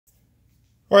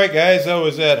Alright guys, I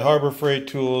was at Harbor Freight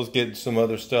Tools getting some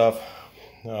other stuff.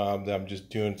 I'm just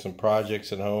doing some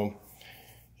projects at home.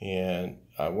 And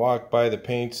I walked by the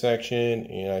paint section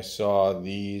and I saw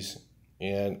these.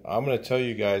 And I'm going to tell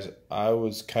you guys, I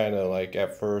was kind of like,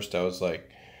 at first I was like,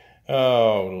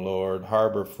 oh Lord,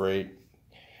 Harbor Freight.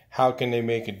 How can they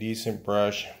make a decent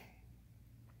brush?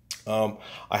 I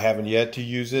haven't yet to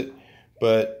use it,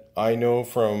 but I know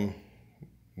from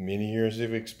many years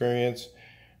of experience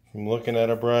from looking at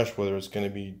a brush whether it's going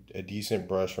to be a decent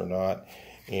brush or not.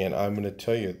 And I'm going to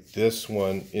tell you, this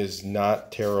one is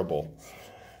not terrible.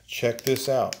 Check this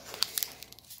out.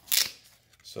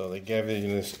 So they gave it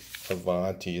this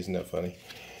Avanti, isn't that funny?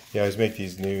 Yeah, I always make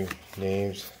these new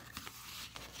names,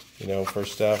 you know, for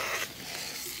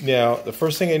stuff. Now, the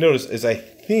first thing I noticed is I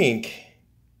think,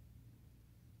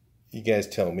 you guys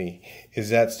tell me,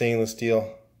 is that stainless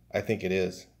steel? I think it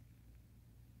is.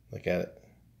 Look at it.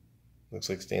 Looks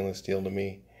like stainless steel to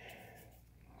me.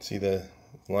 See the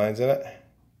lines in it?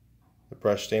 The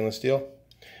brush stainless steel?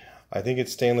 I think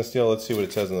it's stainless steel. Let's see what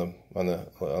it says on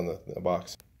the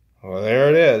box. Well, there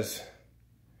it is. It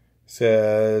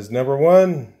says number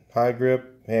 1, high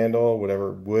grip handle,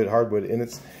 whatever, wood, hardwood, and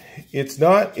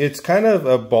it's kind of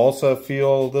a balsa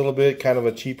feel a little bit, kind of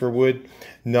a cheaper wood,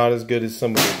 not as good as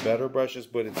some of the better brushes,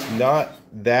 but it's not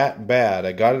that bad.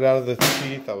 I got it out of the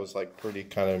sheath. I was like pretty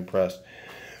kind of impressed.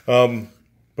 But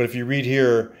if you read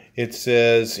here, it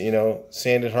says, you know,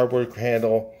 sanded hardwood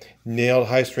handle, nailed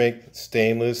high strength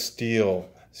stainless steel.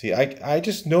 See, I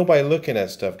just know by looking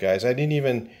at stuff, guys. I didn't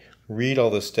even read all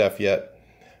this stuff yet.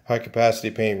 High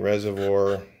capacity paint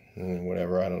reservoir,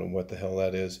 whatever, I don't know what the hell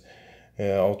that is.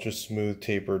 Ultra smooth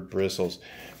tapered bristles.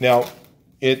 Now,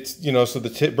 it's, you know, so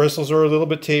the bristles are a little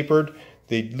bit tapered.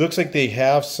 They looks like they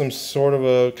have some sort of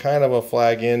a kind of a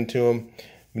flag end to them.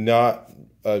 Not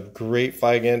a great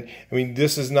flag end. I mean,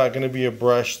 this is not going to be a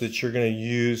brush that you're going to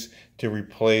use to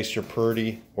replace your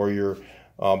Purdy or your,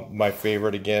 my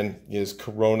favorite again is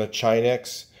Corona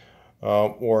Chinex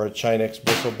or a Chinex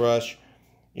bristle brush.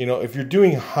 You know, if you're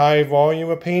doing high volume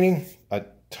of painting, a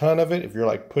ton of it, if you're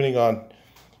like putting on,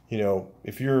 you know,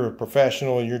 if you're a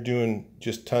professional and you're doing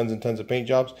just tons and tons of paint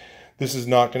jobs, this is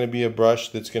not going to be a brush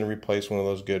that's going to replace one of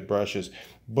those good brushes.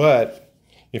 But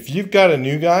if you've got a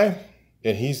new guy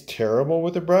and he's terrible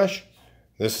with a brush,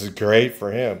 this is great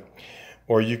for him.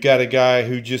 Or you've got a guy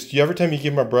who just, every time you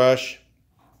give him a brush,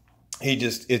 it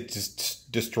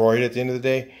just destroyed at the end of the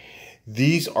day.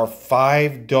 These are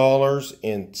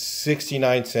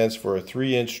 $5.69 for a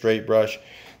 3-inch straight brush.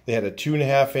 They had a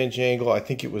 2.5-inch angle. I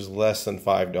think it was less than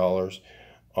 $5.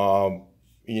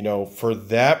 You know, for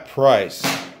that price,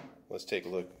 let's take a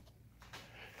look.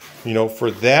 You know, for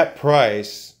that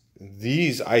price,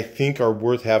 these I think are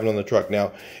worth having on the truck.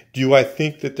 Now, do I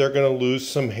think that they're going to lose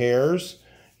some hairs?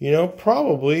 You know,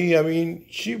 probably. I mean,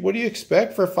 shoot, what do you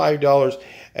expect for $5?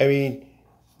 I mean,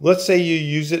 let's say you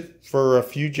use it for a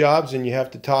few jobs and you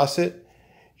have to toss it.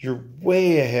 You're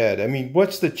way ahead. I mean,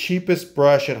 what's the cheapest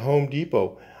brush at Home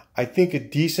Depot? I think a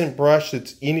decent brush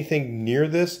that's anything near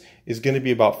this is going to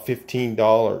be about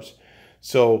 $15.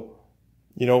 So,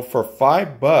 you know, for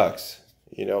 $5,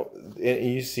 you know, and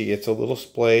you see it's a little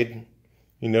splayed.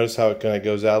 You notice how it kind of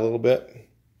goes out a little bit.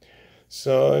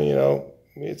 So, you know,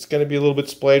 it's going to be a little bit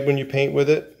splayed when you paint with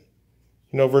it,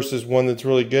 you know, versus one that's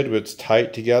really good, but it's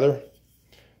tight together.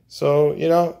 So, you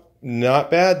know,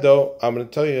 not bad though. I'm going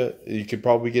to tell you, you could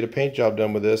probably get a paint job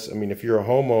done with this. I mean, if you're a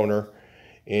homeowner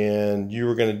and you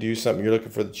were going to do something, you're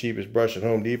looking for the cheapest brush at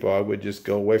Home Depot, I would just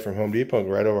go away from Home Depot and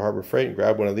go right over Harbor Freight and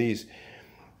grab one of these.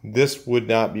 This would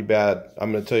not be bad.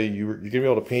 I'm going to tell you, you're going to be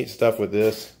able to paint stuff with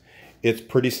this. It's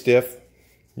pretty stiff.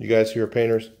 You guys who are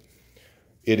painters,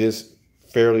 it is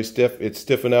fairly stiff. It's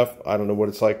stiff enough. I don't know what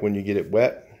it's like when you get it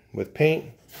wet with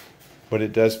paint, but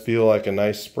it does feel like a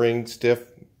nice spring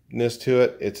stiffness to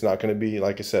it. It's not going to be,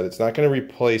 like I said, it's not going to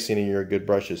replace any of your good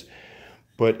brushes,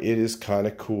 but it is kind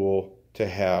of cool to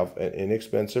have an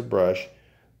inexpensive brush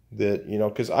that, you know,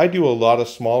 because I do a lot of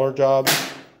smaller jobs.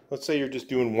 Let's say you're just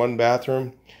doing one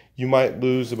bathroom. You might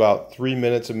lose about 3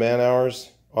 minutes of man hours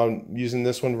on using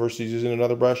this one versus using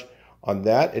another brush. On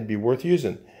that, it'd be worth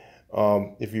using.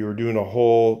 If you were doing a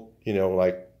whole, you know,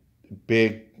 like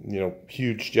big, you know,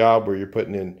 huge job where you're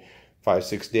putting in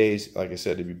 5-6 days, like I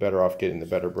said, it'd be better off getting the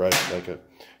better brush, like a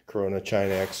Corona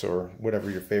Chinex or whatever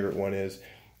your favorite one is.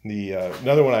 The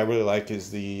another one I really like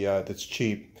is the that's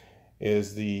cheap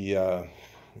is the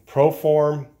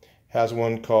Proform. Has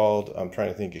one called, I'm trying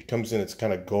to think, it comes in, it's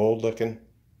kind of gold looking.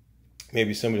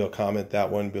 Maybe somebody will comment that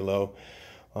one below.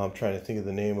 I'm trying to think of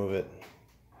the name of it.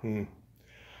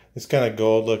 It's kind of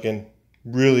gold looking.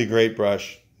 Really great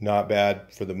brush. Not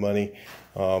bad for the money.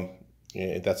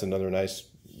 And that's another nice,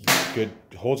 good,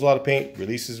 holds a lot of paint,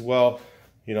 releases well.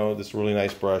 You know, this really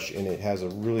nice brush, and it has a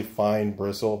really fine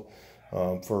bristle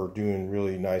for doing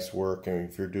really nice work. And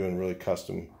if you're doing really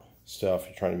custom stuff,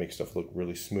 you're trying to make stuff look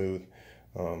really smooth,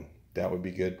 that would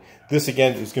be good. This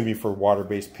again is going to be for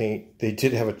water-based paint. They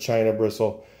did have a China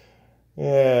bristle.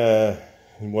 Yeah,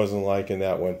 wasn't liking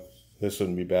that one. This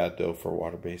wouldn't be bad though for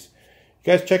water-based.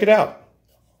 You guys check it out.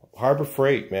 Harbor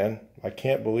Freight, man. I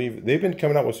can't believe it. They've been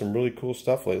coming out with some really cool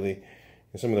stuff lately.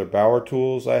 And some of their Bauer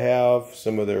tools I have,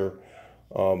 some of their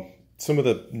some of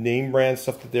the name brand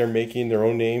stuff that they're making, their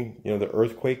own name, you know, the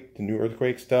Earthquake, the new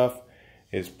Earthquake stuff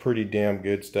is pretty damn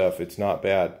good stuff. It's not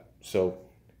bad. So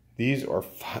these are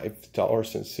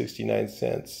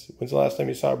 $5.69. When's the last time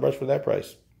you saw a brush for that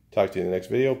price? Talk to you in the next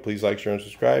video. Please like, share, and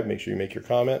subscribe. Make sure you make your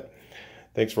comment.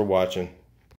 Thanks for watching.